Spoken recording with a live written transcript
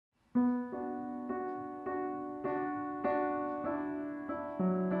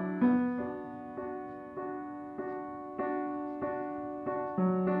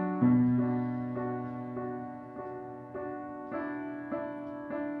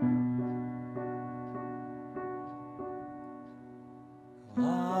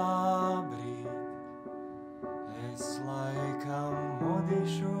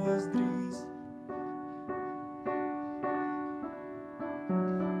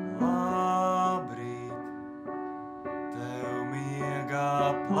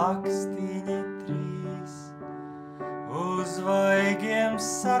lakstiņi trīs, uz vaigiem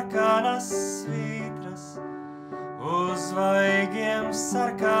sarkanas svītras, uz vaigiem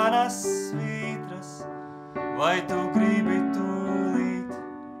sarkanas svītras, vai tu gribi tūlīt,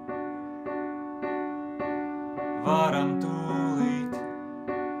 varam tūlīt,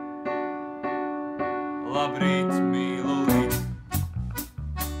 labrīt, Mīlulīt.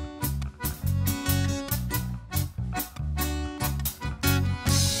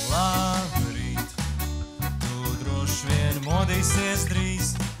 Labrīt, tu droši vien modīsies drīz.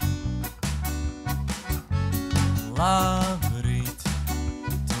 Labrīt,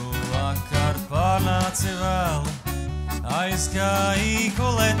 tu vakar pārnāci vēlu, aizgāji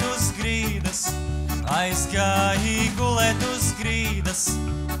gulēt uz grīdas, aizgāji gulēt uz grīdas,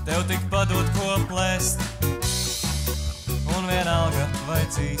 tev tik padot ko plēst, un vienalga vai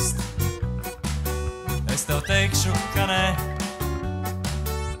dzīst. Es tev teikšu, ka nē,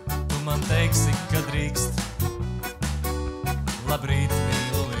 tu man teiksi, ka drīkst. Labrīt,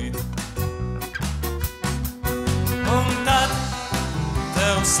 Mīlulīt. Un tad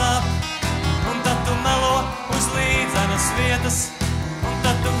tev sāp, un tad tu melo uz līdzenas vietas, un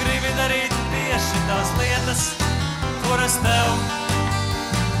tad tu gribi darīt tieši tās lietas, kuras tev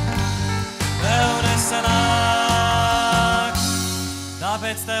nesanāk,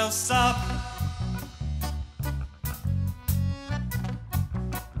 tāpēc tev sāp.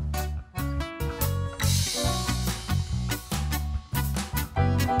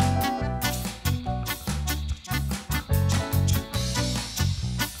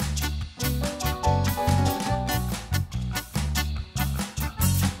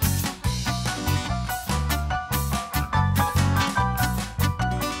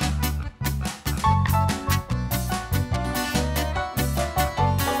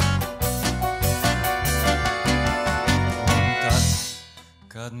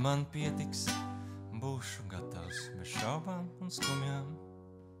 Kad man pietiks, būšu gatavs bez šaubām un skumjām.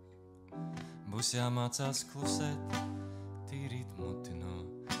 Būs jāmācās klusēt, tīrīt muti no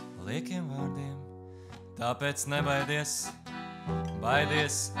liekiem vārdiem. Tāpēc nebaidies,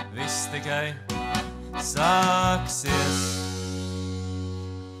 baidies, viss tikai sāksies.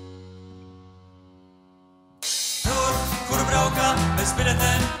 Tur, kur braukā bez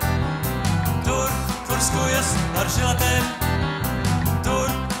biļetēm, tur, kur skujas ar žiletēm, tur,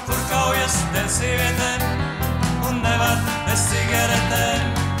 kur kaujas dēļ sievietēm un nevar bez cigaretēm.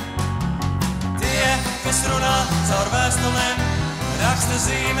 Tie, kas runā caur vēstulēm, raksta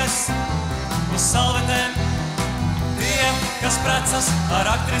zīmes uz salvetēm. Tie, kas precas ar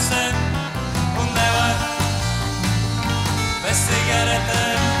aktrisēm un nevar bez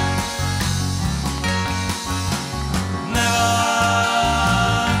cigaretēm.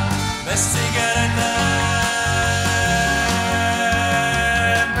 Nevar bez cigaretēm.